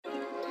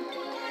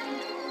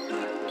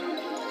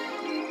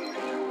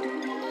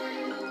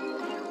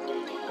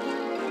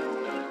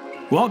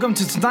Welcome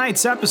to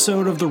tonight's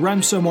episode of the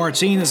Remso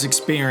Martinez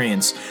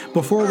Experience.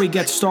 Before we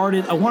get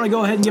started, I want to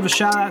go ahead and give a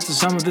shout out to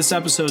some of this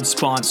episode's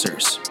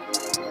sponsors.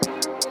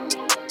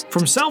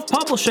 From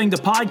self-publishing to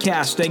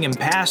podcasting and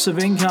passive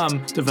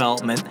income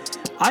development,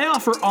 I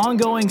offer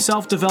ongoing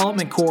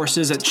self-development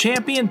courses at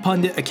Champion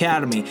Pundit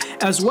Academy,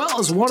 as well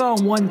as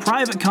one-on-one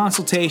private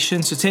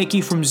consultations to take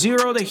you from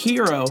zero to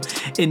hero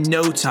in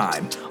no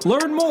time.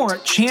 Learn more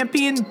at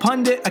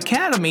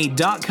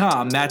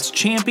championpunditacademy.com. That's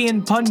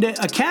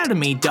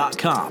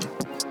championpunditacademy.com.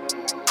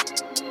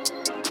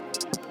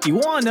 You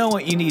want to know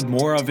what you need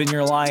more of in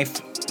your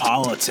life?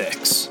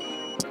 Politics.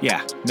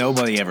 Yeah,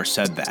 nobody ever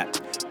said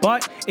that.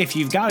 But if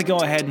you've got to go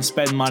ahead and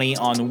spend money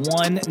on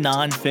one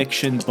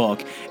nonfiction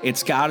book,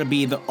 it's got to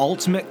be the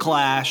ultimate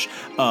clash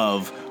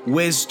of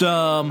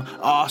wisdom,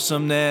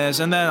 awesomeness,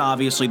 and then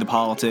obviously the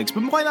politics.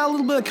 But why not a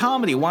little bit of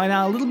comedy? Why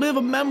not a little bit of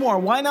a memoir?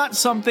 Why not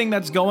something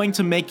that's going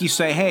to make you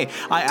say, hey,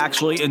 I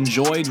actually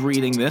enjoyed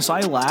reading this,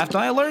 I laughed,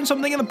 I learned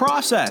something in the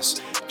process.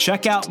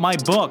 Check out my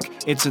book.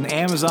 It's an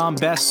Amazon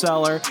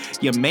bestseller.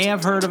 You may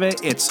have heard of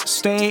it. It's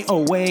Stay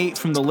Away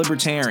from the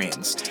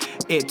Libertarians.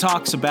 It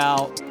talks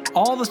about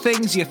all the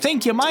things you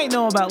think you might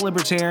know about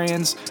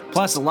libertarians,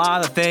 plus a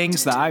lot of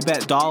things that I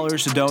bet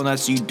dollars to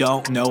donuts you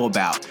don't know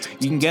about.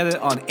 You can get it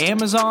on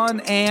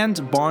Amazon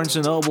and Barnes &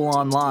 Noble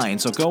online.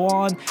 So go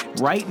on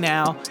right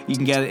now. You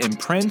can get it in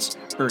print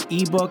or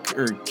ebook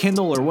or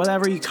Kindle or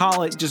whatever you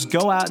call it. Just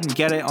go out and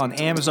get it on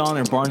Amazon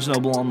or Barnes &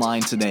 Noble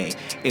online today.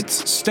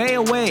 It's Stay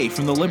Away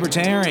from the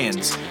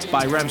Libertarians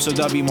by Remso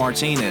W.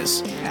 Martinez.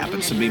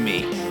 Happens to be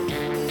me.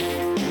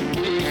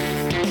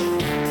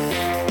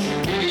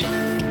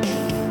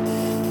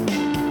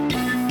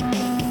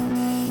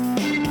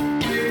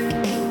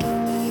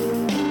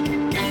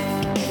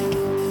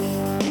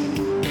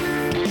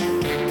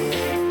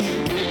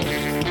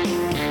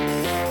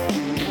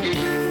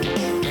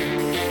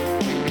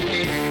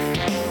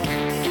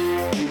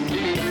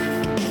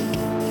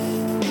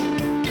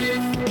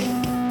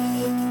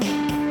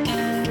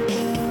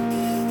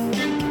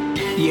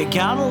 You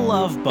gotta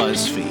love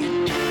BuzzFeed.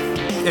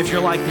 If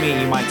you're like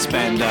me, you might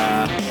spend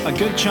a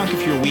good chunk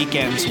of your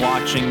weekends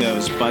watching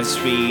those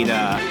BuzzFeed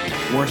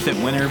Worth It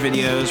Winner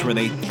videos where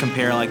they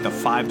compare like the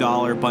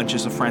 $5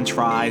 bunches of French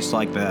fries to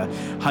like the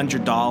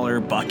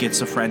 $100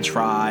 buckets of French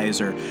fries,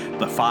 or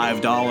the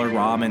 $5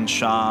 ramen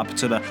shop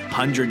to the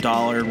 $100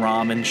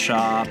 ramen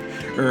shop,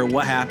 or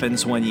what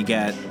happens when you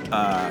get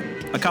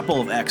a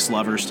couple of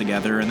ex-lovers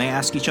together and they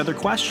ask each other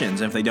questions.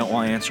 If they don't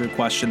want to answer a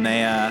question, they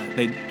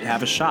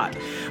have a shot.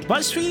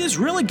 BuzzFeed is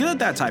really good at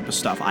that type of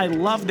stuff. I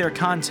love their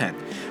content.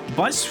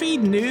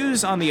 BuzzFeed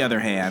News, on the other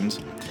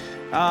hand,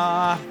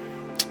 they're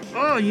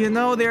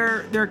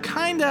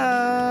kind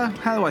of,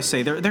 how do I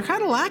say, they're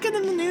kind of lacking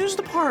in the news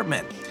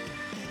department.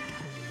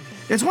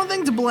 It's one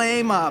thing to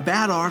blame a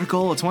bad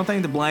article. It's one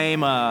thing to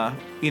blame, an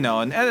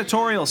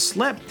editorial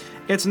slip.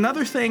 It's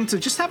another thing to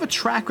just have a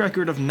track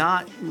record of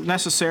not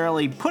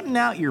necessarily putting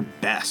out your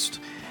best.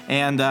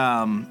 And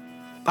I'm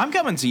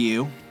coming to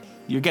you.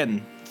 You're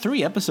getting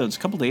 3 episodes a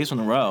couple days in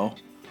a row.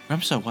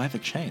 Remso, why the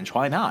change?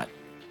 Why not?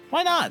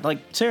 Why not? Like,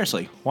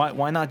 seriously,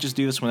 why not just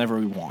do this whenever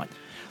we want?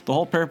 The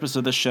whole purpose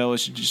of this show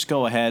is to just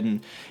go ahead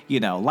and,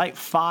 light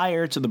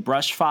fire to the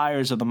brush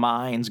fires of the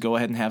minds, go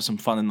ahead and have some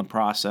fun in the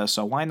process.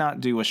 So why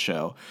not do a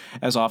show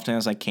as often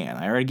as I can?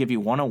 I already give you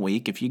one a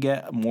week. If you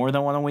get more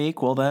than one a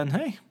week, well then,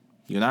 hey,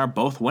 you and I are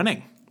both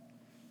winning.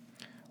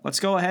 Let's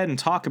go ahead and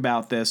talk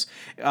about this.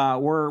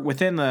 We're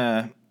within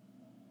I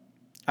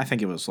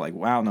think it was like,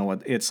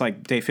 it's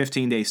like day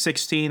 15, day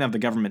 16 of the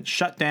government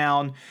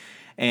shutdown.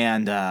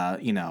 And,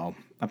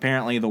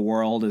 apparently the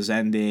world is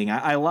ending.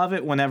 I love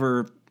it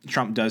whenever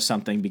Trump does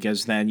something,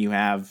 because then you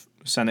have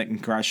Senate and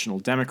congressional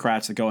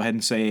Democrats that go ahead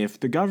and say, if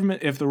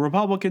the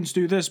Republicans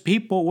do this,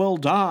 people will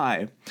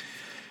die.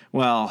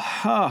 Well,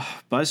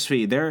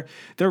 BuzzFeed,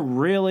 they're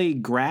really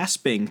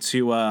grasping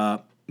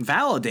to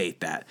validate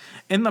that.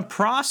 In the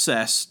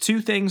process,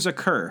 2 things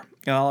occur,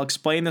 and I'll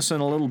explain this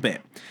in a little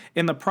bit.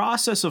 In the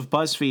process of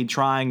BuzzFeed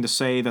trying to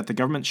say that the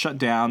government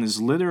shutdown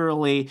is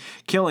literally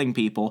killing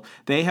people,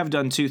 they have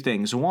done 2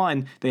 things.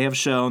 One, they have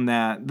shown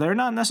that they're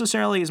not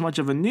necessarily as much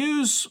of a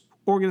news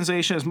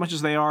organization as much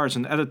as they are as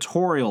an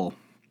editorial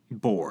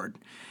board.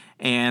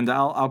 And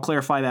I'll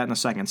clarify that in a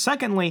second.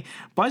 Secondly,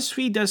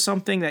 BuzzFeed does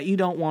something that you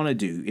don't want to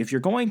do. If you're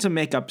going to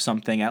make up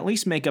something, at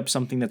least make up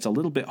something that's a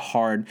little bit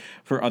hard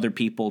for other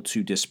people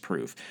to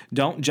disprove.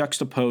 Don't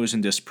juxtapose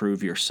and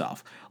disprove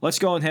yourself. Let's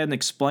go ahead and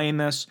explain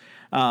this.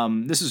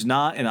 This is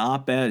not an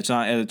op-ed. It's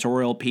not an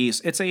editorial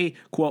piece. It's a,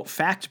 quote,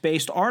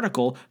 fact-based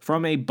article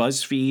from a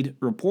BuzzFeed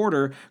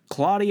reporter,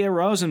 Claudia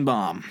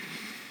Rosenbaum.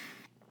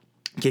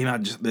 Came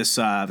out this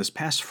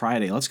past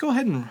Friday. Let's go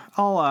ahead and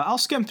I'll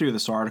skim through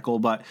this article,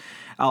 but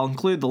I'll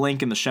include the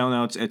link in the show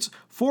notes. It's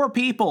 4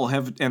 people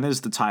have, and this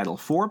is the title,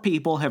 4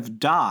 people have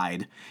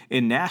died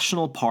in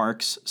national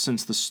parks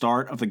since the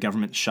start of the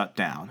government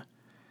shutdown.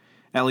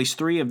 At least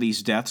 3 of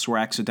these deaths were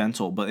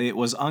accidental, but it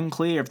was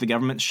unclear if the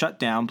government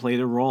shutdown played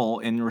a role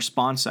in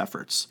response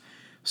efforts.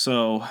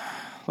 So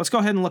let's go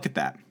ahead and look at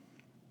that.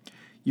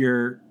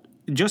 You're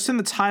just in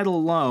the title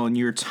alone,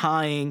 you're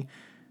tying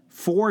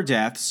 4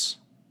 deaths,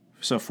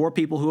 so 4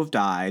 people who have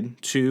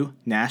died, to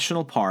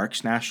national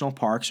parks. National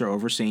parks are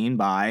overseen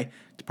by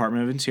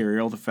Department of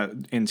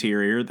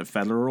Interior, the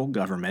federal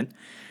government.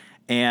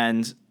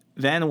 And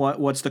then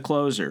what's the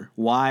closer?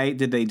 Why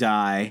did they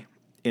die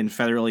in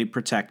federally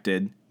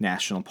protected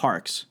national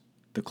parks?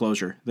 The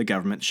closure, the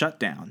government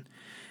shutdown.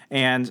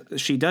 And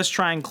she does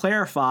try and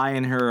clarify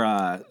in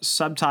her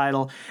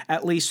subtitle,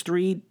 at least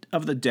 3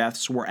 of the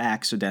deaths were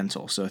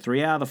accidental. So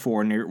 3 out of the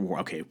 4.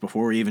 Okay,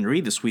 before we even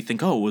read this, we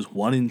think, was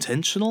 1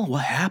 intentional?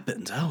 What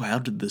happened? How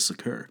did this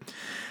occur?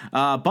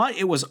 But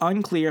it was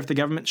unclear if the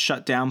government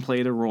shutdown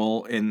played a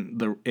role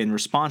in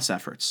response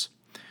efforts.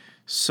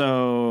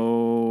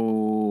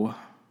 So,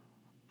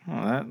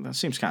 that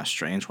seems kind of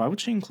strange. Why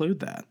would she include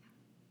that?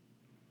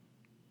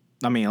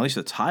 I mean, at least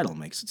the title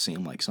makes it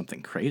seem like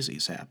something crazy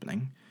is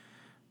happening.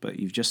 But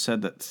you've just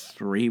said that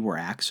 3 were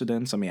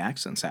accidents. I mean,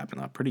 accidents happen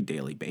on a pretty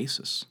daily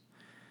basis.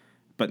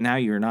 But now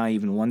you're not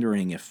even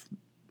wondering if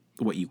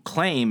what you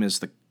claim is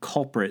the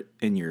culprit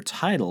in your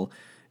title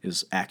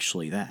is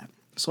actually that.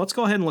 So let's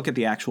go ahead and look at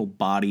the actual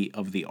body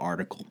of the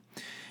article.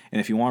 And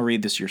if you want to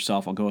read this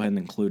yourself, I'll go ahead and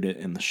include it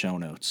in the show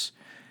notes.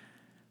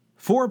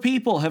 4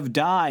 people have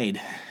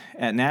died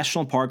at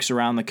national parks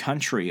around the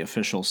country,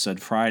 officials said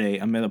Friday,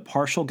 amid a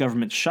partial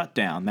government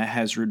shutdown that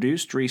has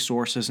reduced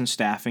resources and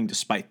staffing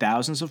despite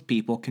thousands of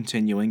people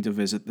continuing to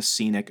visit the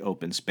scenic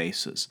open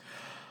spaces.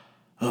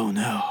 Oh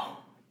no.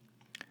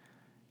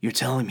 You're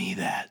telling me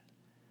that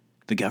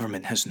the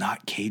government has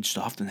not caged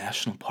off the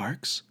national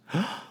parks?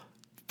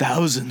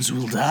 Thousands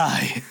will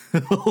die.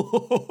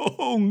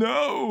 Oh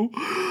no.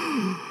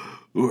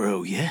 Or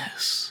oh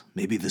yes,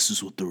 maybe this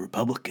is what the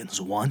Republicans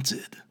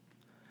wanted.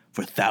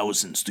 For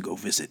thousands to go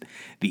visit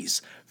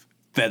these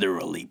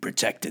federally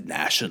protected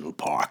national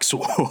parks.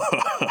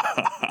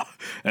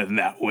 And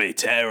that way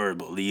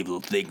terrible,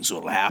 evil things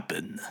will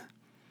happen.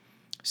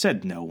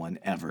 Said no one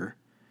ever.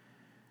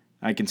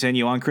 I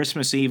continue. On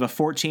Christmas Eve, a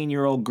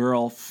 14-year-old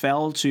girl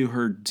fell to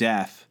her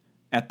death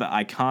at the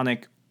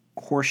iconic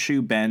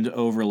Horseshoe Bend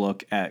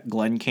overlook at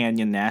Glen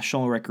Canyon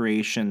National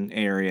Recreation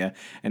Area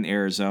in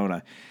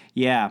Arizona.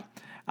 Yeah.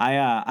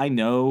 I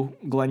know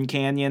Glen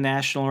Canyon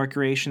National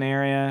Recreation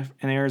Area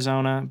in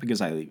Arizona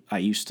because I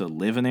used to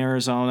live in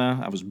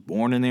Arizona. I was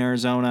born in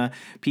Arizona.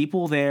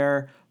 People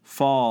there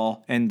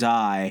fall and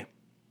die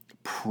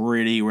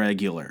pretty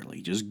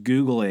regularly. Just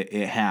Google it.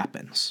 It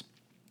happens.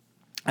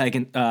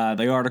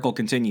 The article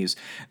continues.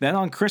 Then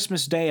on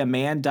Christmas Day, a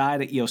man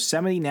died at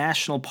Yosemite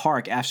National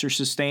Park after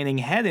sustaining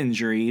head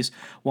injuries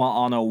while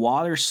on a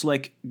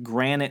water-slick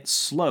granite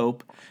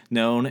slope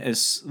known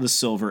as the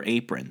Silver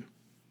Apron.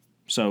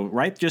 So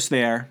right just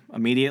there,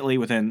 immediately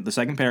within the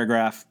second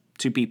paragraph,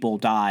 2 people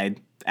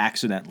died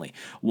accidentally.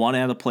 One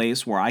at a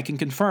place where I can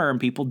confirm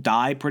people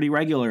die pretty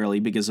regularly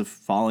because of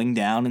falling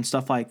down and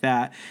stuff like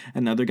that.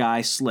 Another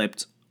guy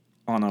slipped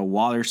on a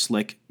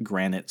water-slick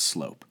granite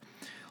slope.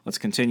 Let's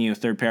continue.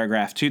 Third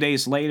paragraph. 2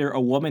 days later,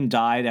 a woman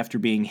died after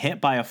being hit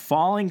by a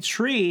falling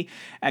tree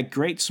at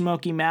Great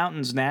Smoky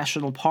Mountains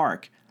National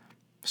Park.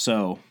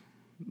 So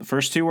the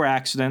first 2 were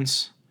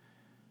accidents.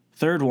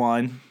 Third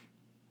one,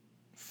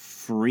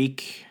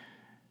 freak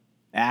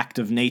act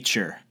of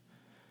nature.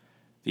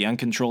 The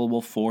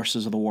uncontrollable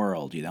forces of the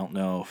world. You don't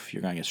know if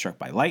you're going to get struck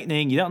by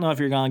lightning. You don't know if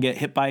you're going to get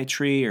hit by a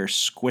tree or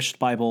squished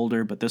by a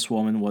boulder. But this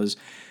woman was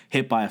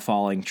hit by a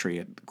falling tree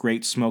at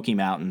Great Smoky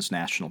Mountains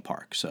National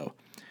Park. So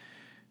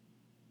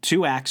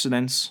 2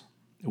 accidents,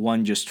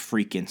 1 just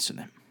freak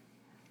incident.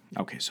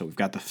 Okay, so we've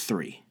got the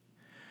 3.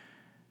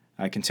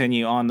 I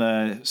continue. On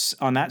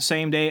that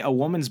same day, a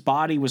woman's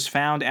body was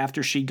found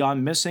after she'd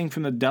gone missing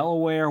from the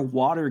Delaware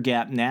Water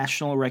Gap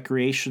National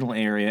Recreational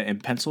Area in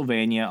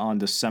Pennsylvania on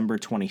December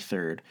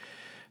 23rd,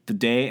 the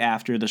day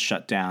after the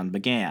shutdown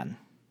began.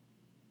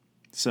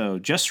 So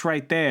just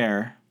right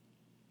there,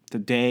 the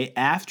day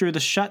after the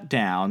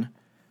shutdown,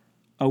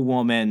 a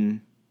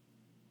woman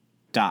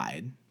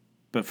died,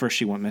 but first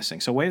she went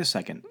missing. So wait a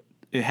second.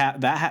 The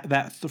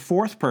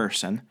 4th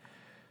person,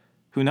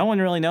 who no one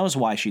really knows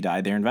why she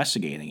died, they're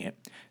investigating it,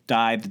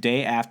 died the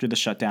day after the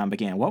shutdown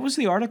began. What was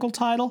the article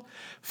title?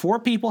 4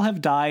 people have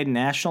died in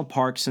national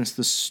parks since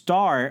the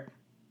start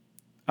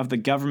of the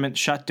government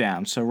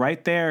shutdown. So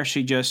right there,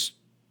 she just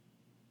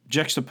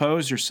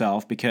juxtaposed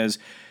herself because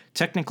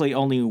technically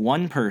only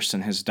 1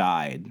 person has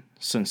died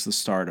since the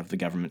start of the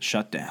government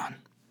shutdown.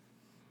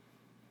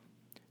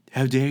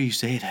 How dare you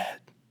say that?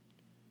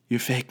 You're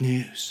fake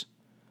news.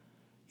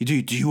 Do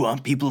you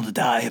want people to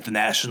die at the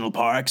national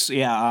parks?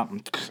 Yeah,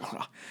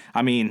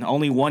 I mean,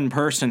 only 1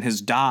 person has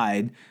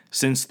died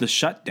since the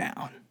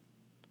shutdown.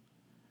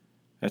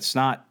 That's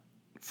not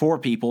 4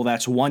 people,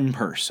 that's 1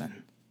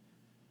 person.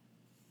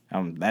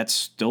 That's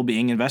still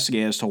being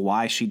investigated as to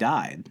why she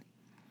died.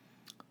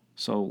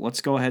 So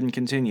let's go ahead and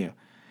continue.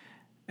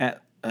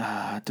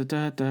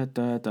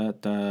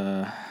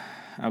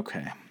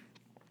 Okay.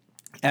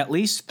 At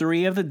least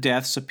 3 of the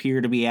deaths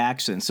appear to be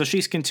accidents. So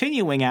she's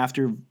continuing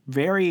after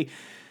very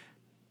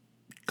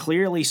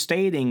clearly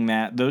stating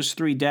that those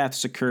 3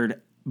 deaths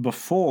occurred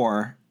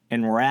before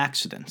and more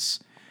accidents.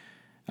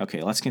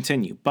 Okay, let's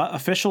continue. But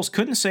officials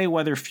couldn't say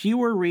whether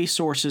fewer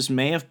resources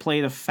may have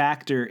played a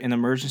factor in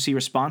emergency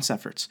response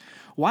efforts.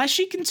 Why is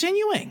she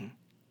continuing?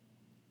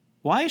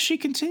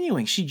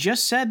 She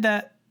just said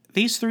that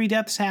these 3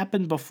 deaths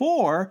happened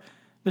before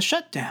the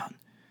shutdown.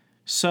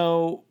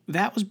 So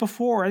that was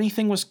before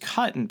anything was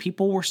cut and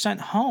people were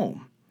sent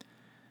home.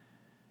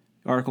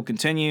 The article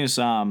continues,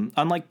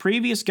 unlike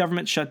previous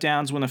government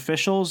shutdowns when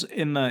officials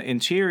in the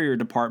Interior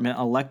Department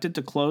elected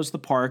to close the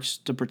parks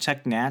to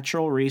protect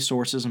natural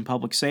resources and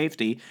public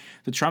safety,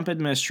 the Trump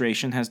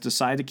administration has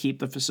decided to keep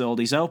the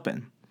facilities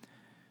open.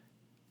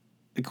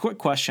 A quick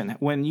question.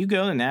 When you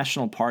go to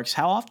national parks,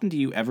 how often do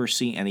you ever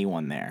see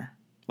anyone there?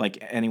 Like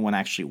anyone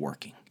actually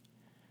working?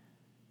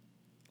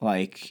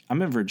 Like,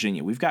 I'm in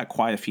Virginia. We've got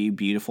quite a few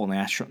beautiful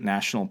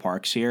national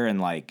parks here, and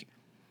like,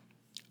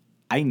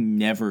 I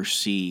never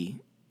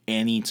see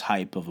any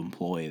type of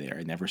employee there.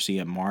 I never see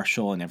a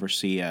marshal. I never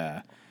see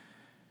a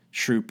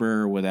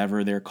trooper,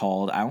 whatever they're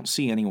called. I don't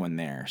see anyone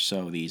there.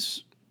 So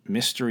these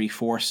mystery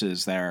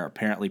forces that are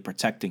apparently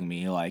protecting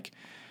me, like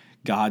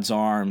God's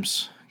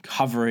arms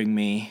covering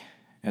me,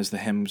 as the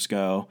hymns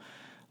go,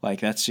 like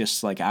that's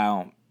just like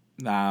I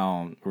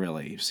don't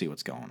really see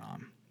what's going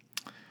on.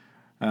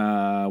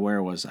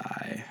 Where was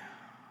I?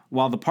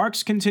 While the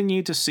parks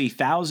continue to see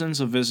thousands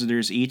of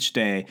visitors each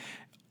day,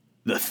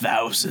 the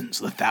thousands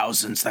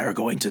that are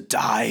going to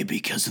die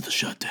because of the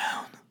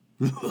shutdown.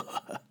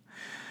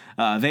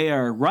 They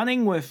are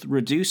running with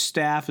reduced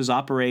staff as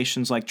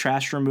operations like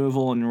trash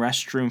removal and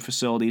restroom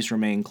facilities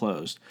remain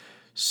closed.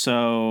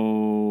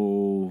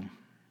 So,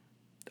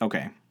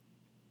 okay.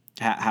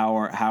 How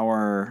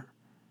are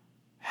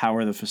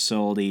the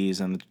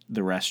facilities and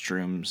the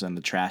restrooms and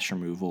the trash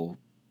removal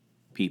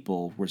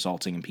people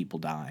resulting in people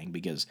dying?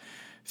 Because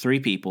 3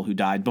 people who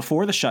died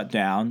before the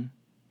shutdown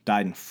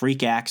died in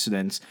freak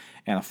accidents,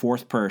 and a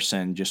 4th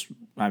person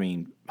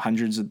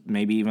hundreds of,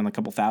 maybe even a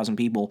couple thousand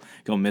people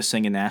go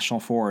missing in national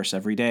forests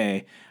every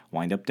day,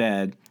 wind up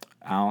dead.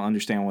 I don't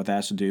understand what that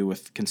has to do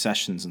with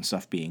concessions and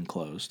stuff being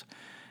closed.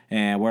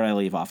 And where did I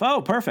leave off?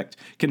 Oh, perfect.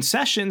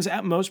 Concessions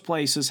at most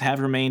places have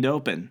remained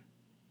open.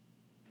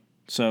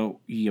 So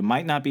you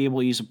might not be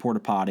able to use a porta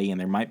potty, and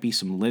there might be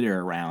some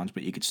litter around,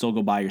 but you could still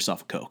go buy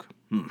yourself a Coke.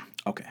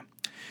 Okay.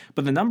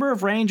 But the number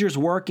of rangers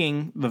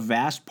working the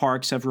vast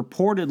parks have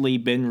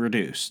reportedly been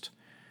reduced.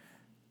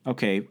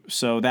 Okay,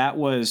 so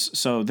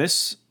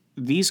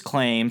these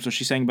claims, what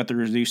she's saying about the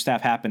reduced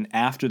staff, happened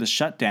after the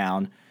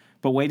shutdown.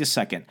 But wait a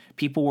second,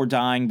 people were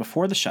dying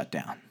before the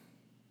shutdown,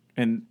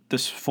 and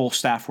this full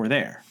staff were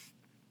there.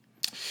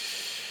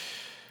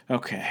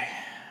 Okay.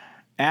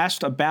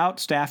 Asked about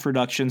staff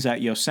reductions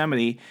at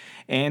Yosemite,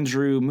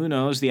 Andrew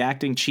Munoz, the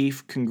acting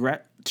chief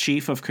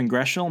of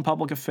Congressional and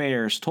Public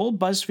Affairs, told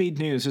BuzzFeed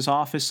News his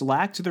office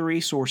lacked the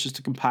resources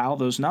to compile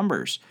those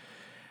numbers.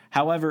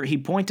 However, he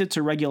pointed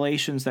to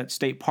regulations that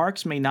state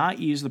parks may not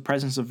use the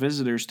presence of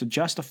visitors to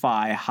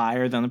justify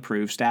higher than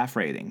approved staff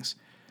ratings.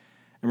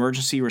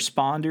 Emergency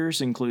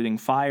responders, including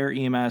fire,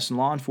 EMS, and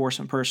law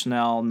enforcement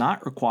personnel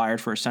not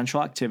required for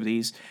essential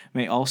activities,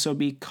 may also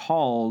be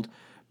called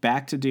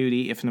back to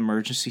duty if an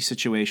emergency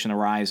situation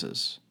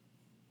arises,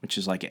 which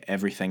is like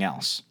everything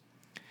else.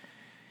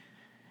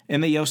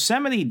 In the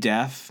Yosemite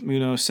death,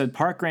 Munoz said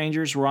park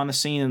rangers were on the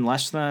scene in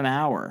less than an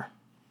hour.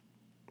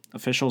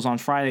 Officials on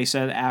Friday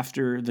said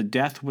after the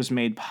death was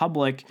made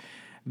public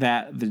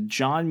that the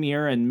John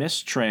Muir and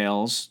Mist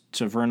trails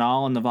to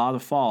Vernal and Nevada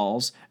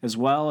Falls, as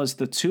well as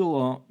the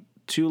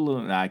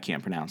Tulu, I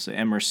can't pronounce it,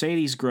 and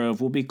Mercedes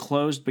Grove will be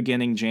closed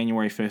beginning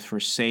January 5th for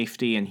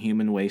safety and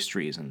human waste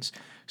reasons.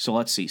 So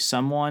let's see.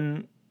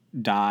 Someone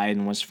died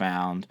and was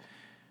found.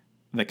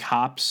 The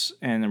cops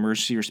and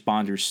emergency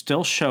responders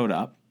still showed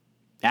up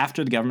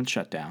after the government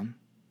shutdown,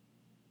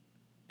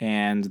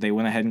 and they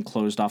went ahead and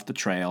closed off the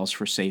trails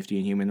for safety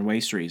and human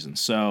waste reasons.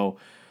 So,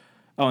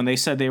 and they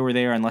said they were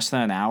there in less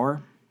than an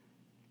hour?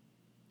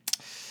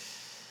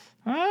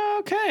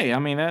 Okay, I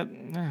mean, all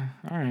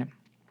right.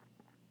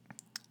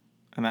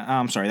 And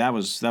I'm sorry, that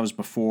was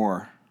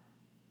before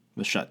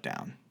the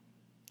shutdown.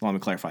 Let me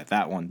clarify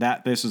that one.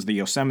 This is the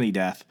Yosemite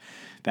death.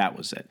 That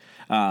was it.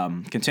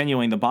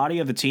 Continuing, the body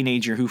of the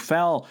teenager who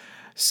fell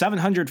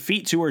 700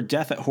 feet to her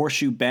death at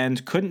Horseshoe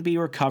Bend couldn't be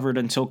recovered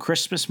until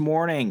Christmas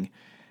morning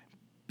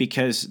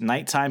because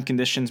nighttime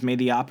conditions made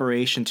the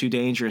operation too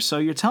dangerous. So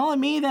you're telling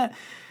me that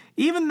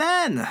even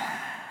then,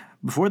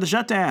 before the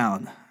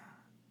shutdown,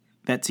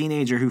 that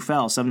teenager who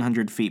fell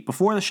 700 feet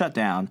before the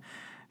shutdown,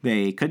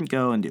 they couldn't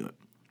go and do it.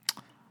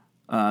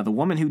 The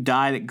woman who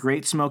died at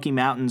Great Smoky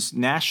Mountains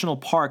National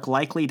Park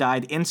likely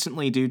died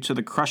instantly due to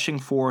the crushing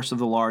force of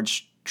the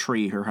large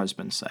tree, her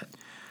husband said.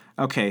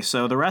 Okay,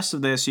 so the rest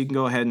of this, you can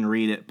go ahead and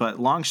read it. But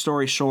long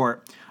story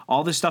short,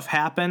 all this stuff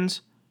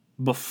happened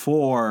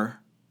before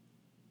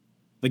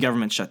the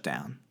government shut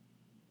down.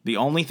 The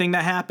only thing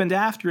that happened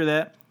after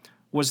that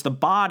was the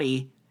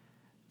body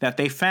that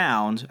they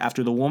found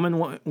after the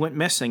woman went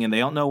missing, and they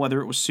don't know whether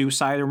it was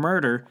suicide or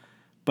murder.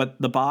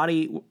 But the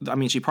body,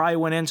 she probably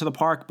went into the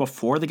park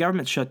before the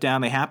government shut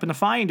down. They happened to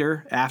find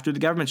her after the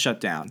government shut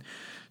down.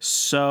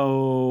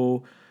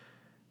 So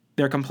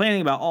they're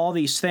complaining about all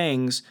these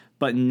things,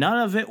 but none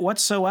of it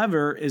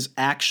whatsoever is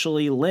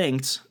actually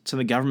linked to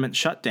the government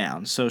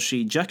shutdown. So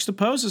she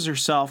juxtaposes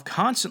herself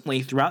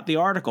constantly throughout the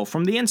article,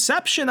 from the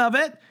inception of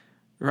it,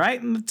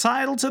 right in the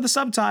title to the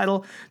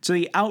subtitle, to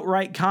the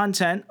outright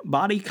content,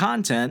 body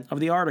content of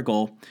the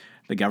article.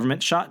 The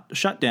government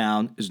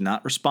shutdown is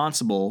not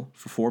responsible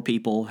for 4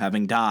 people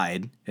having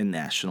died in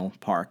national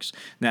parks.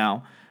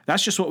 Now,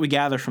 that's just what we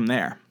gather from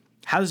there.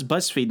 How does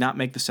BuzzFeed not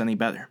make this any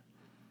better?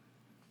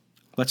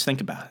 Let's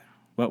think about it.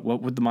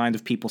 What would the mind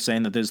of people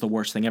saying that this is the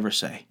worst thing ever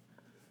say?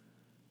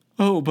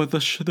 Oh, but the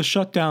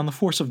shutdown, the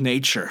force of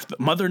nature, the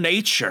Mother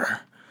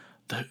Nature,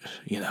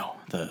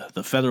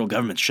 the federal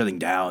government shutting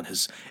down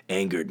has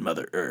angered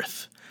Mother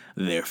Earth.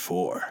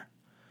 Therefore,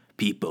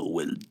 people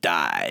will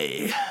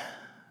die.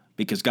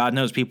 Because God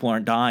knows people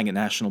aren't dying in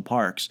national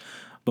parks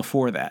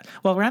before that.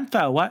 Well,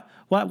 Remtho, what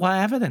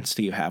evidence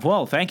do you have?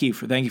 Well, thank you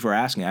for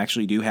asking. I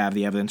actually do have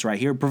the evidence right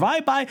here,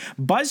 provided by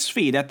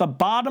BuzzFeed at the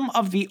bottom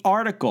of the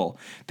article.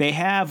 They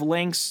have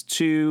links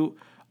to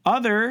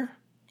other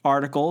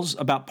articles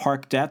about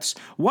park deaths,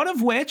 one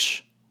of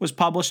which was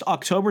published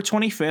October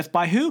 25th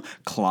by who?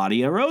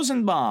 Claudia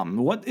Rosenbaum.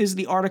 What is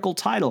the article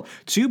title?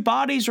 2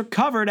 bodies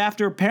recovered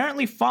after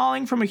apparently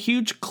falling from a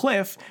huge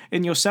cliff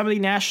in Yosemite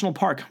National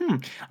Park.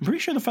 I'm pretty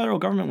sure the federal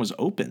government was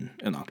open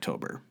in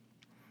October.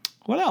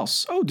 What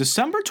else? Oh,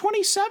 December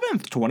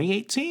 27th,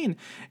 2018.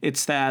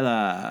 It's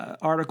that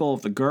article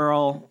of the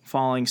girl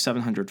falling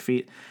 700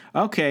 feet.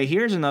 Okay,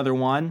 here's another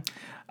one.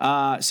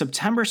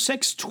 September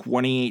 6,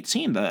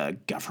 2018, the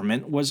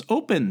government was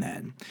open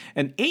then.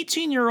 An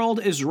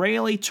 18-year-old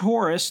Israeli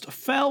tourist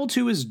fell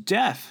to his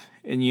death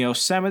in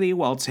Yosemite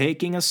while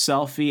taking a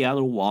selfie at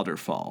a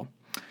waterfall.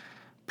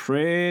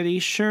 Pretty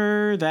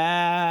sure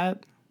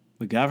that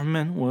the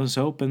government was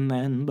open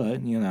then,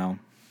 but,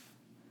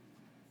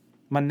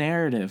 my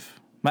narrative,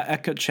 my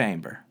echo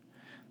chamber.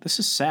 This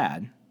is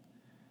sad.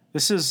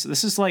 This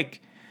is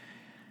like,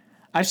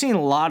 I've seen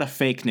a lot of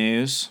fake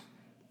news.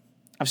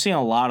 I've seen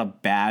a lot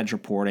of bad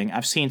reporting.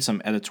 I've seen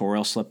some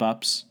editorial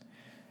slip-ups.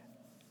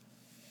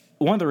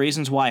 One of the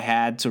reasons why I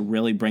had to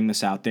really bring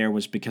this out there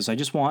was because I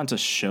just wanted to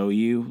show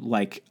you,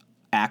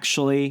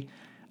 actually,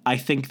 I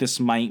think this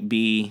might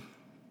be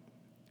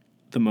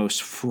the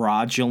most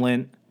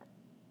fraudulent,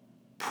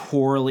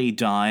 poorly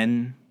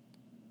done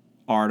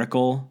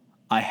article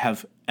I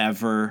have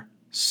ever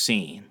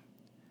seen.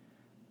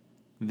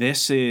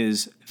 This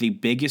is the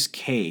biggest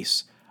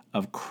case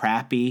of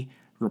crappy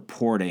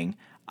reporting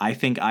I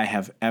think I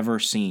have ever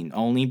seen,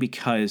 only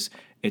because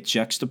it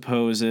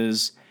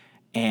juxtaposes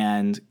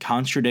and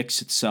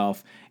contradicts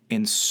itself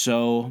in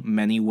so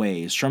many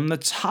ways, from the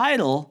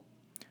title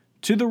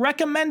to the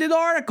recommended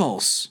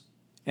articles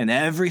and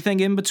everything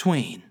in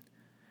between.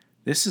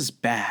 This is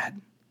bad.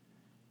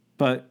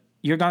 But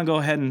you're going to go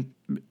ahead and,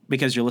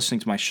 because you're listening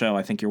to my show,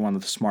 I think you're one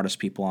of the smartest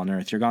people on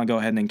earth. You're going to go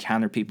ahead and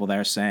encounter people that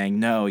are saying,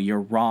 no, you're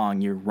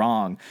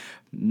wrong.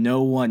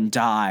 No one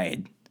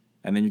died.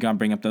 And then you're going to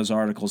bring up those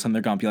articles, and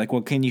they're going to be like,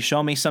 well, can you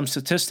show me some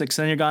statistics?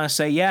 And you're going to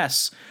say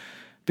yes,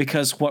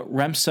 because what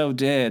Remso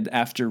did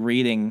after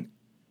reading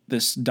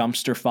this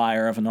dumpster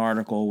fire of an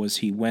article was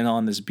he went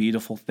on this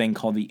beautiful thing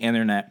called the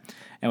internet,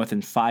 and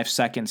within 5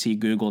 seconds he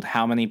Googled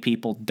how many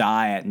people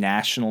die at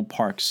national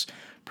parks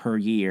per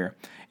year.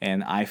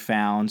 And I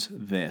found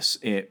this.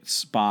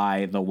 It's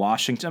by the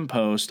Washington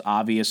Post,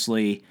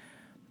 obviously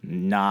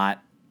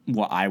not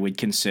what I would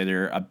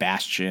consider a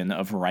bastion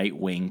of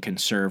right-wing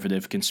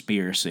conservative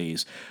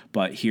conspiracies.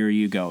 But here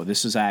you go.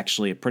 This is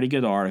actually a pretty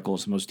good article.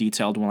 It's the most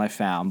detailed one I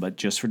found, but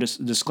just for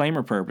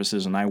disclaimer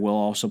purposes, and I will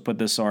also put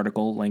this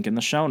article link in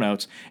the show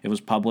notes, it was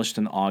published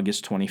in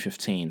August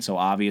 2015. So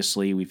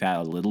obviously we've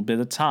had a little bit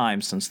of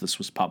time since this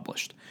was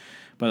published.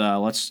 But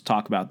let's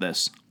talk about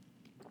this.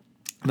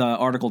 The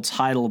article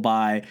titled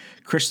by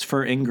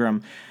Christopher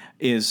Ingram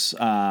is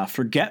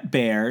Forget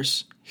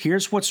Bears.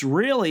 Here's what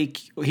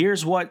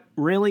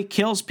really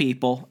kills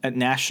people at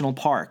national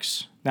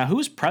parks. Now, who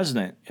was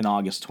president in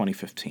August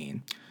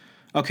 2015?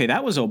 Okay,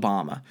 that was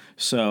Obama.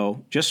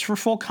 So, just for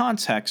full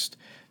context,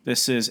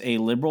 this is a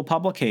liberal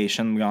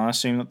publication. I'm going to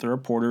assume that the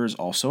reporter is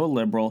also a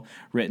liberal,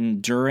 written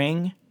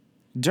during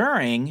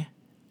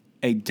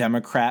a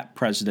Democrat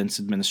president's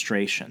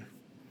administration.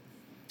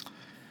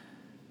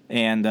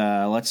 And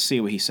let's see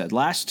what he said.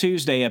 Last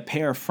Tuesday, a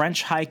pair of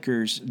French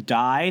hikers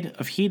died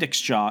of heat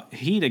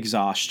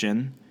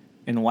exhaustion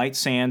in White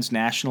Sands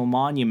National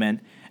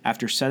Monument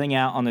after setting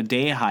out on a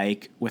day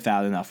hike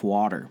without enough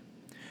water.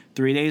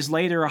 3 days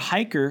later, a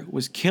hiker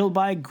was killed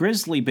by a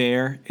grizzly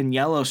bear in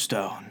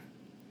Yellowstone.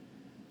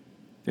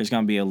 There's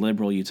going to be a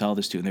liberal you tell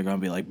this to, and they're going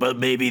to be like, but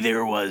maybe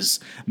there was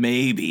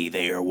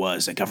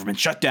a government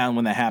shutdown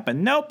when that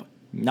happened. Nope.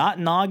 Not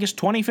in August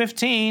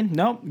 2015.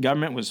 Nope.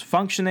 Government was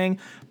functioning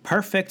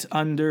perfect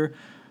under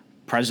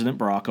President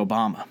Barack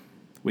Obama.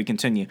 We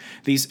continue.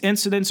 These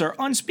incidents are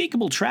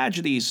unspeakable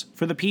tragedies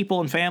for the people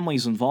and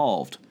families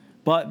involved.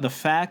 But the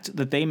fact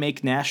that they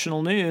make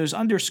national news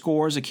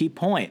underscores a key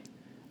point.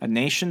 A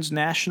nation's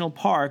national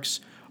parks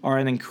are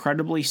an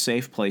incredibly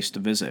safe place to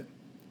visit.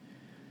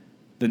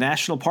 The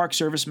National Park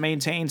Service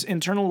maintains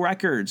internal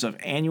records of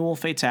annual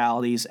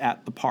fatalities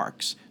at the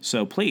parks.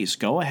 So please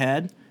go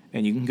ahead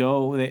and you can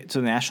go to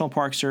the National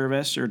Park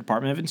Service or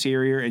Department of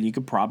Interior and you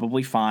could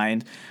probably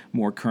find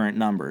more current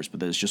numbers. But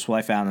that's just what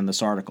I found in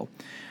this article.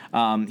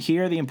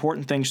 Here are the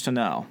important things to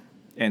know.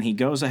 And he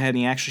goes ahead and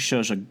he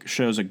actually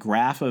shows a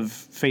graph of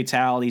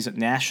fatalities at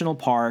national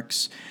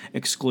parks,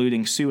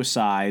 excluding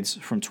suicides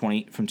from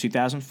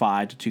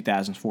 2005 to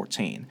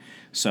 2014.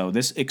 So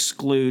this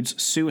excludes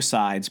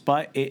suicides,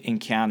 but it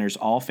encounters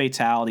all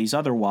fatalities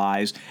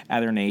otherwise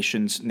at our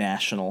nation's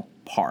national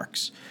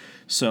parks.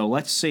 So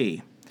let's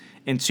see.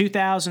 In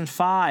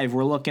 2005,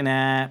 we're looking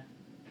at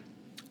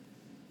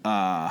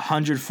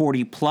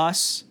 140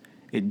 plus.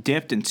 It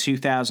dipped in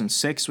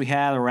 2006. We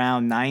had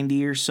around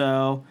 90 or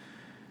so.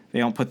 They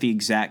don't put the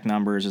exact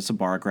numbers. It's a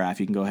bar graph.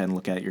 You can go ahead and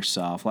look at it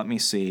yourself. Let me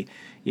see.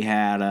 You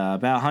had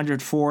about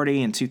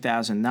 140 in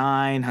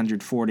 2009,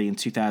 140 in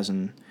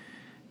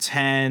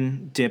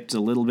 2010, dipped a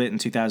little bit in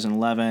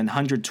 2011,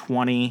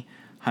 120,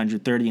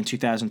 130 in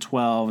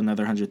 2012,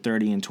 another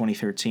 130 in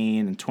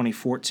 2013. In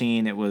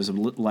 2014, it was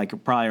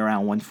like probably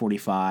around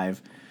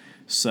 145.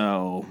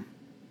 So,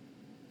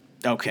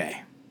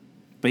 okay.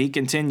 But he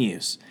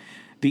continues.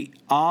 The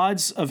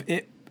odds of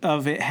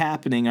it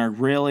happening are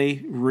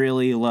really,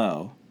 really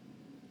low.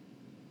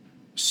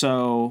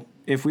 So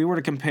if we were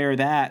to compare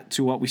that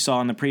to what we saw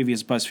in the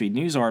previous BuzzFeed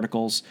News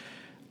articles,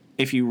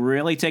 if you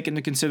really take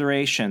into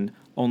consideration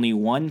only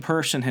one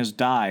person has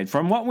died,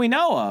 from what we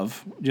know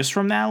of, just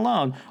from that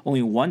alone,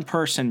 only one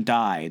person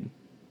died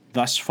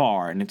thus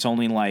far, and it's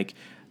only like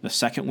the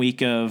second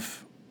week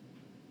of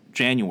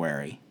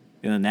January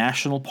in a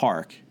national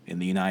park in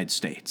the United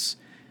States.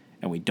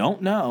 And we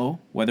don't know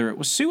whether it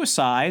was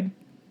suicide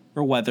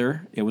or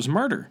whether it was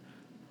murder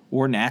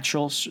or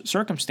natural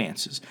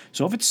circumstances.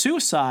 So if it's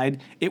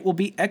suicide, it will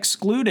be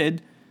excluded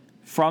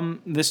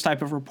from this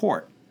type of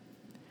report.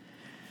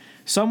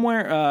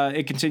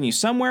 It continues,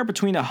 somewhere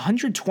between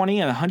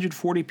 120 and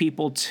 140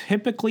 people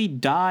typically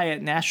die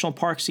at national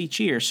parks each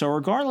year. So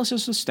regardless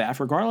as to staff,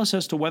 regardless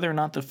as to whether or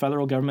not the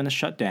federal government is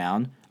shut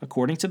down,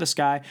 according to this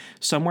guy,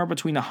 somewhere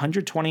between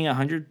 120 and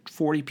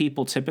 140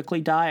 people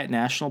typically die at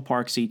national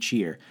parks each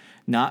year,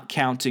 not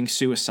counting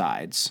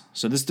suicides.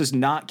 So this does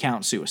not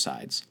count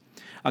suicides.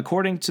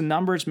 According to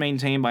numbers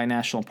maintained by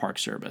National Park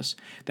Service.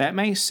 That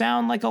may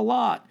sound like a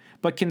lot,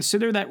 but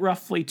consider that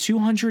roughly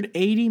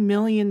 280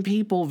 million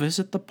people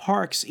visit the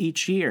parks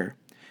each year.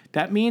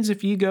 That means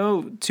if you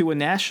go to a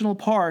national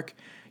park,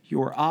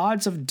 your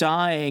odds of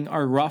dying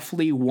are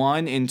roughly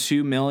 1 in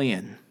 2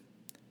 million.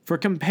 For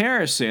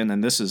comparison,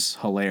 and this is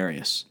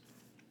hilarious,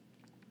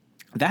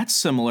 that's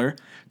similar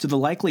to the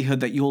likelihood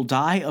that you'll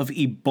die of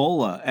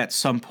Ebola at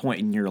some point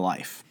in your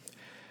life.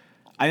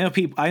 I know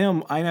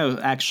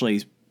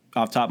actually,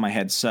 off the top of my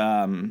head,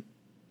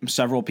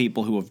 several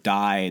people who have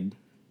died,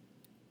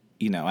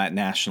 at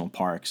national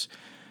parks.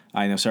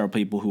 I know several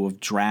people who have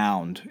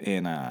drowned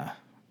in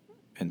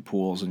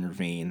pools and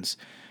ravines.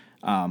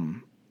 I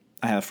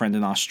had a friend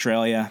in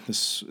Australia.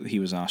 He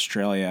was in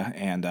Australia,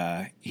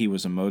 and he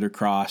was a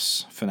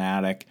motocross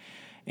fanatic,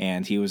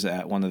 and he was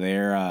at one of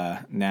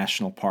their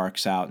national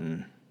parks out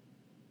in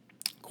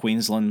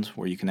Queensland,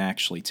 where you can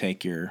actually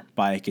take your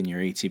bike and your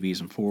ATVs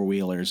and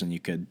four-wheelers, and you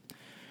could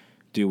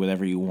do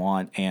whatever you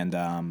want. And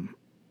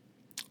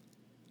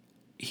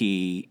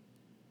he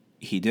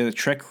did a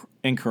trick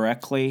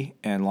incorrectly,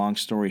 and long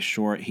story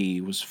short, he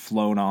was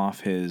flown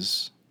off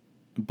his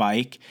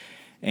bike,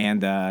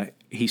 and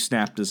he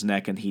snapped his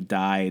neck, and he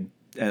died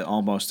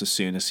almost as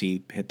soon as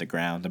he hit the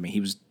ground. I mean,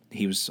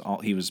 he was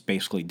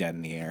basically dead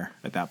in the air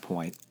at that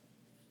point.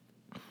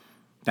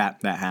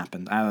 That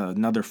happened. I have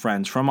another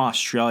friend from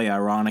Australia,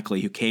 ironically,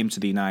 who came to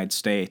the United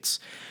States.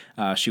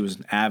 She was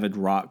an avid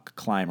rock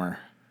climber.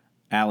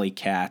 Allie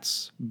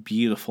Katz,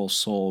 beautiful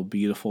soul,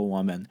 beautiful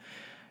woman.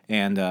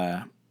 And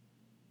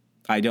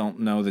I don't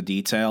know the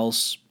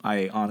details.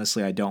 I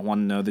don't want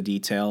to know the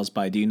details,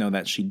 but I do know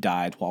that she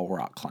died while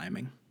rock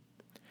climbing.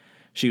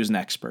 She was an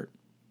expert.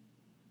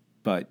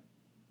 But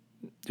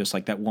just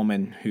like that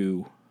woman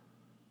who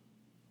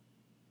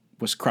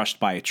was crushed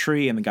by a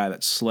tree and the guy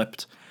that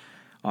slipped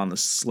on the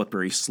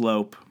slippery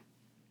slope,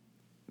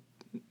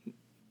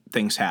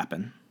 things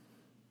happen.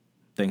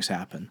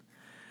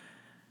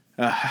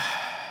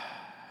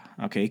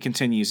 Okay, it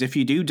continues. If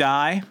you do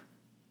die,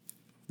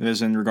 this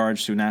is in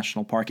regards to a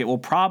national park, it will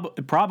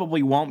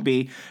probably won't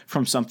be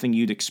from something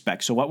you'd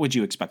expect. So what would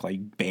you expect?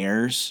 Like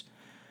bears?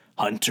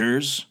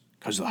 Hunters?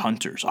 Because the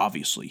hunters,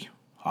 obviously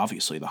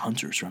the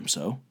hunters from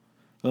so.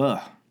 Ugh.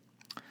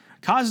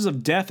 Causes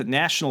of death at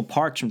national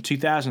parks from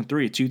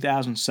 2003 to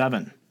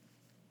 2007.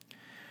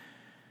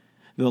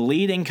 The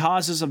leading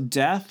causes of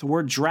death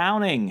were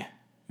drowning,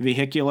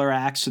 vehicular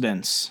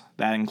accidents.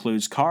 That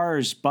includes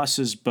cars,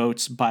 buses,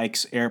 boats,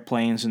 bikes,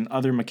 airplanes, and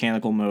other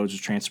mechanical modes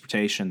of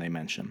transportation, they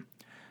mention.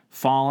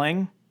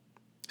 Falling,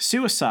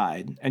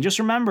 suicide. And just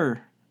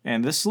remember,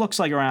 and this looks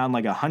like around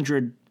like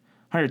 100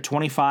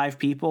 125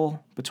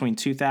 people between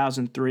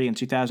 2003 and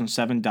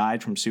 2007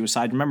 died from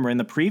suicide. Remember, in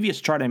the previous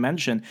chart I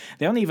mentioned,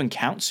 they don't even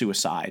count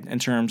suicide in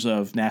terms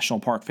of national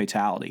park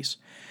fatalities.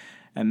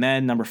 And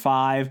then number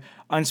 5,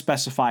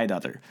 unspecified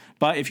other.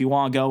 But if you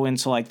want to go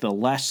into like the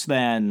less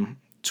than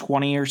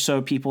 20 or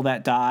so people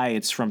that die,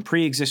 it's from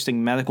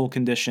pre-existing medical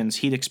conditions,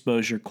 heat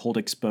exposure, cold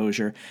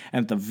exposure,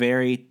 and at the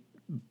very,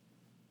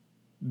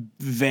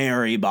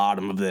 very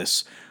bottom of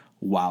this,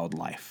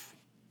 wildlife.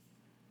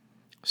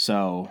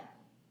 So,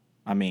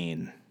 I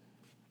mean,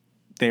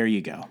 there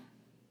you go.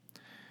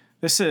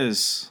 This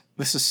is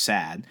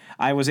sad.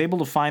 I was able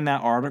to find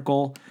that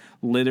article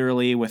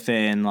literally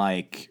within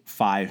like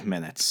 5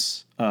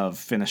 minutes of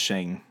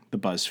finishing the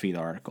BuzzFeed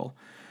article.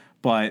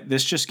 But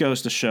this just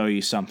goes to show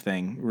you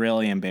something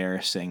really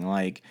embarrassing.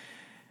 Like,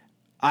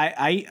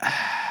 and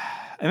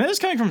this is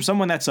coming from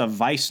someone that's a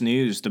Vice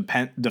News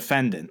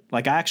defendant.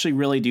 Like, I actually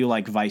really do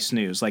like Vice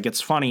News. Like,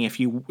 it's funny, if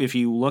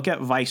you look at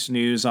Vice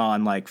News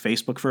on like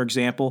Facebook, for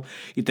example,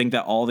 you'd think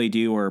that all they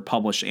do are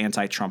publish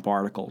anti-Trump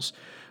articles.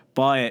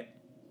 But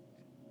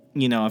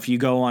you know, if you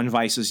go on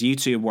Vice's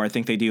YouTube, where I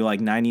think they do like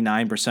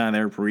 99% of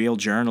their real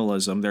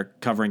journalism, they're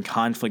covering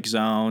conflict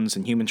zones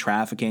and human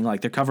trafficking.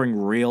 Like, they're covering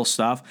real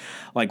stuff.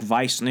 Like,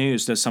 Vice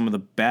News does some of the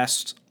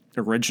best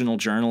original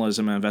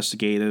journalism and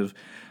investigative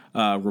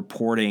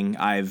reporting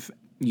I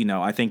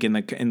think in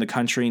the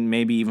country,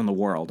 maybe even the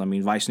world. I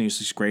mean, Vice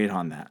News is great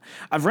on that.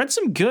 I've read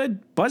some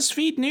good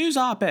BuzzFeed News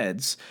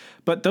op-eds,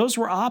 but those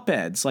were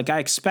op-eds. Like, I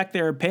expect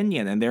their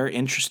opinion, and they're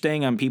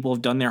interesting, and people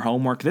have done their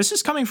homework. This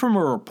is coming from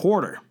a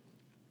reporter.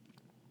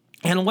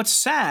 And what's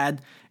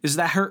sad is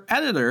that her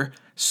editor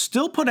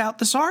still put out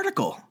this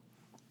article.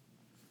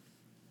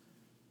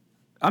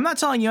 I'm not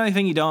telling you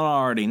anything you don't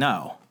already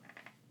know.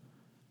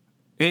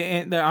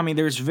 I mean,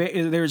 there's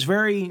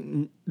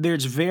very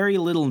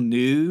little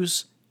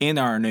news in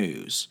our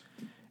news,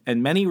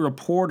 and many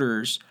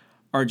reporters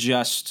are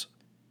just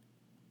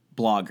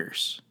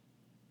bloggers.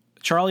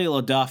 Charlie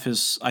LaDuff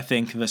is, I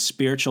think, the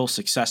spiritual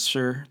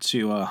successor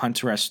to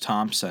Hunter S.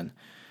 Thompson,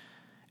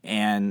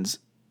 and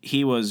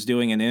he was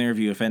doing an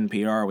interview with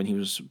NPR when he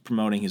was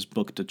promoting his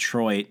book,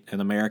 Detroit, An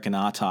American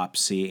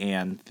Autopsy,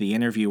 and the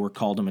interviewer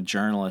called him a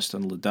journalist,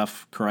 and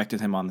LaDuff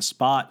corrected him on the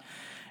spot,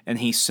 and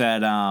he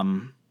said,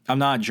 I'm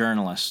not a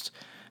journalist.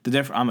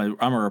 I'm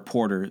a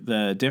reporter.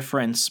 The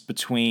difference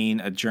between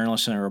a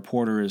journalist and a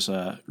reporter is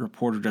a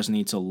reporter doesn't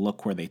need to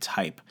look where they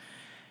type.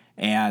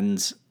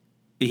 And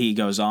he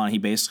goes on, he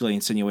basically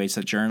insinuates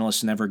that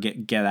journalists never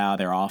get out of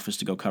their office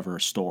to go cover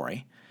a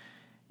story.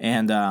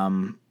 And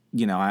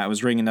I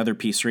was reading another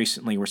piece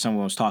recently where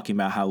someone was talking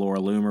about how Laura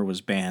Loomer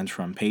was banned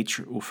from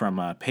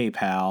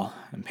PayPal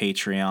and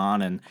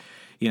Patreon, and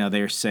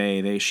they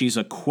say she's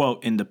a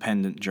quote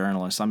independent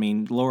journalist. I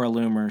mean, Laura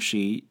Loomer,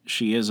 she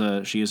is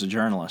a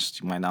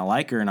journalist. You might not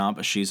like her or not,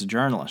 but she's a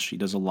journalist. She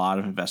does a lot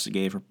of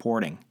investigative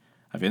reporting.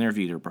 I've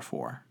interviewed her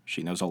before.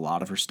 She knows a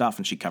lot of her stuff,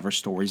 and she covers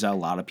stories that a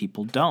lot of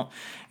people don't.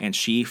 And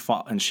she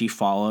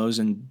follows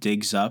and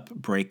digs up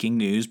breaking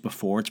news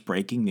before it's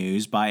breaking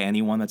news by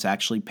anyone that's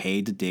actually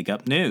paid to dig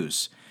up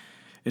news.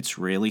 It's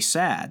really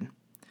sad.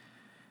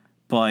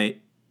 But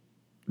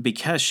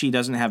because she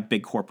doesn't have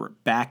big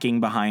corporate backing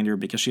behind her,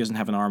 because she doesn't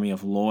have an army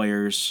of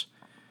lawyers,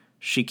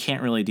 she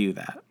can't really do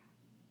that.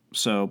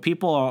 So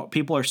people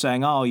are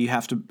saying, oh, you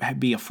have to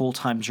be a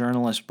full-time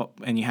journalist,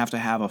 and you have to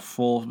have a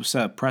full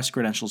set of press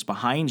credentials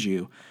behind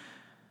you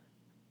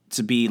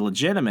to be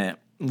legitimate.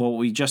 What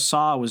we just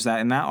saw was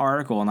that in that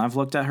article, and I've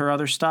looked at her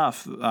other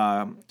stuff,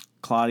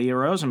 Claudia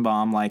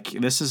Rosenbaum, like,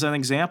 this is an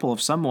example of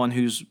someone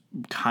who's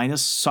kind of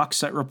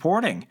sucks at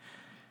reporting.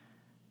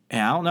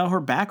 And I don't know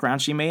her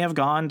background. She may have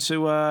gone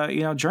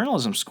to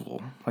journalism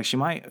school. Like she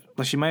might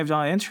have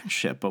done an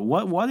internship. But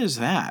what is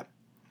that?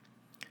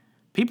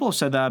 People have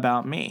said that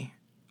about me.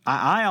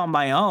 I on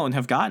my own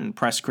have gotten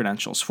press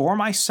credentials for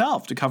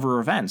myself to cover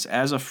events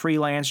as a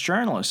freelance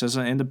journalist, as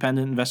an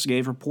independent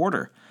investigative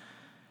reporter.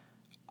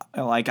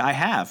 Like I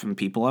have, and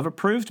people have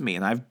approved me,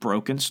 and I've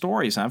broken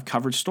stories, and I've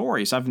covered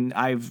stories.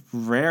 I've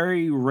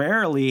very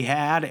rarely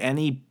had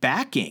any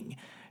backing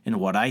in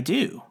what I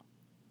do.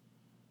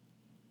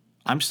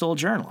 I'm still a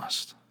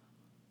journalist.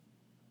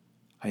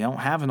 I don't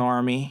have an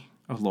army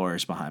of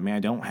lawyers behind me. I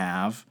don't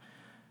have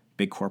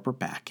big corporate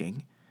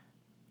backing.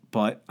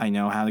 But I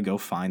know how to go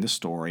find a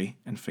story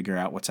and figure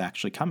out what's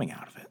actually coming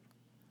out of it.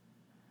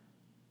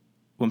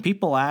 When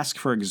people ask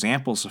for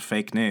examples of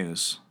fake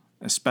news,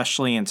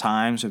 especially in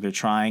times where they're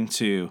trying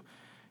to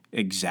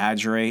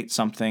exaggerate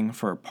something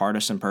for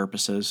partisan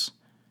purposes,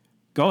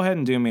 go ahead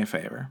and do me a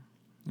favor.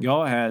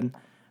 Go ahead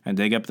and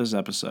dig up this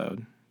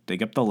episode,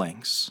 dig up the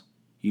links,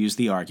 use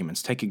the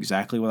arguments, take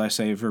exactly what I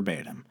say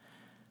verbatim,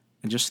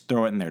 and just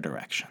throw it in their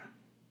direction.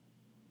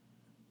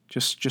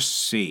 Just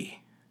see.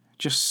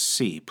 Just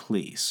see,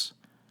 please,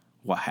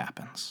 what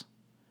happens.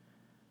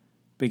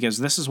 Because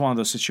this is one of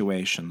those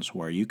situations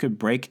where you could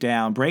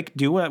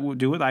do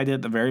what I did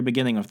at the very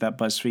beginning of that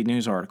BuzzFeed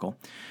News article.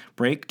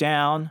 Break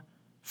down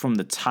from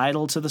the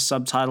title to the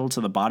subtitle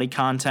to the body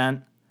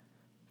content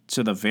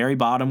to the very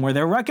bottom where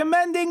they're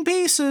recommending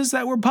pieces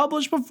that were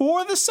published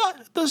before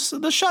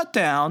the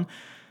shutdown.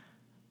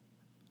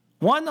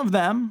 One of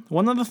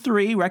the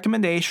 3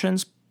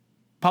 recommendations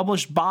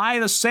published by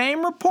the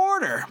same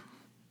reporter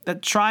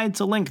that tried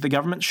to link the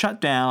government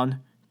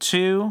shutdown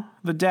to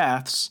the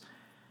deaths,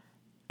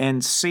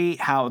 and see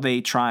how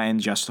they try and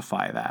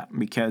justify that.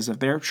 Because if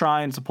they're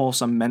trying to pull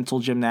some mental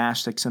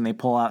gymnastics and they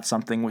pull out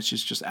something which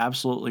is just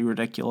absolutely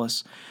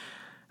ridiculous,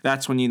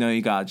 that's when you know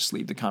you gotta just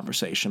leave the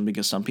conversation,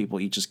 because some people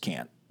you just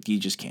can't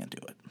do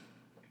it.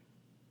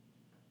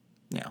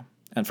 Yeah.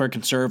 And for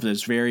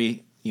conservatives,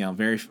 very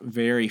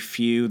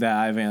few that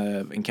I've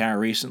encountered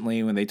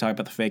recently, when they talk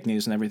about the fake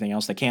news and everything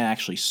else, they can't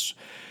actually,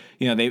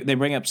 they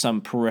bring up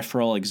some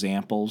peripheral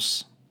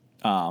examples,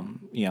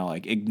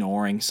 like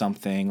ignoring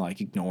something, like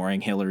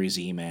ignoring Hillary's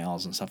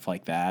emails and stuff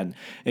like that, and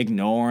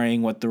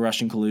ignoring what the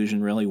Russian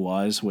collusion really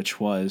was, which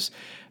was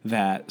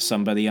that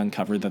somebody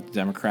uncovered that the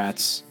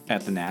Democrats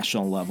at the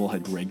national level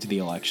had rigged the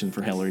election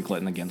for Hillary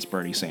Clinton against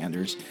Bernie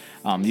Sanders.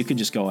 You could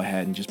just go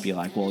ahead and just be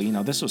like, well,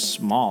 this was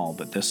small,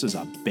 but this is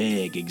a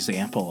big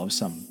example of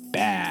some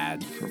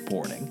bad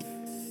reporting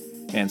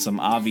and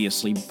some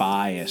obviously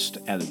biased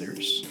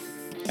editors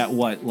at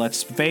what,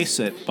 let's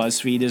face it,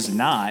 BuzzFeed is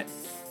not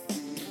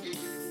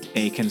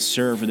a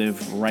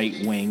conservative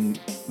right-wing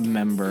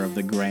member of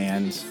the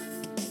grand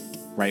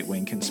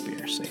right-wing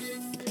conspiracy.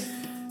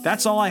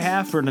 That's all I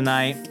have for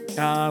tonight.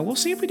 We'll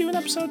see if we do an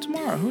episode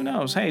tomorrow. Who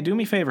knows? Hey, do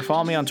me a favor.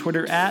 Follow me on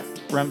Twitter at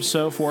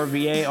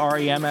Remso4,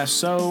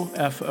 VAREMSO,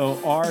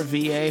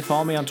 FORVA.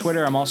 Follow me on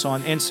Twitter. I'm also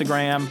on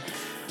Instagram,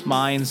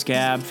 Minds,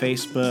 Gab,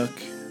 Facebook,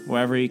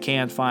 wherever you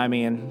can find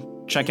me.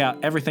 And check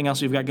out everything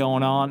else we've got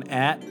going on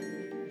at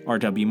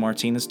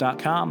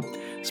rwmartinez.com.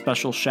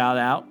 Special shout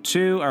out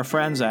to our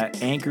friends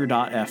at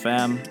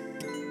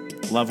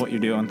Anchor.fm. Love what you're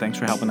doing. Thanks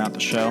for helping out the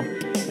show.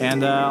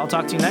 And I'll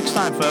talk to you next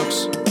time,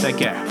 folks. Take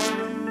care.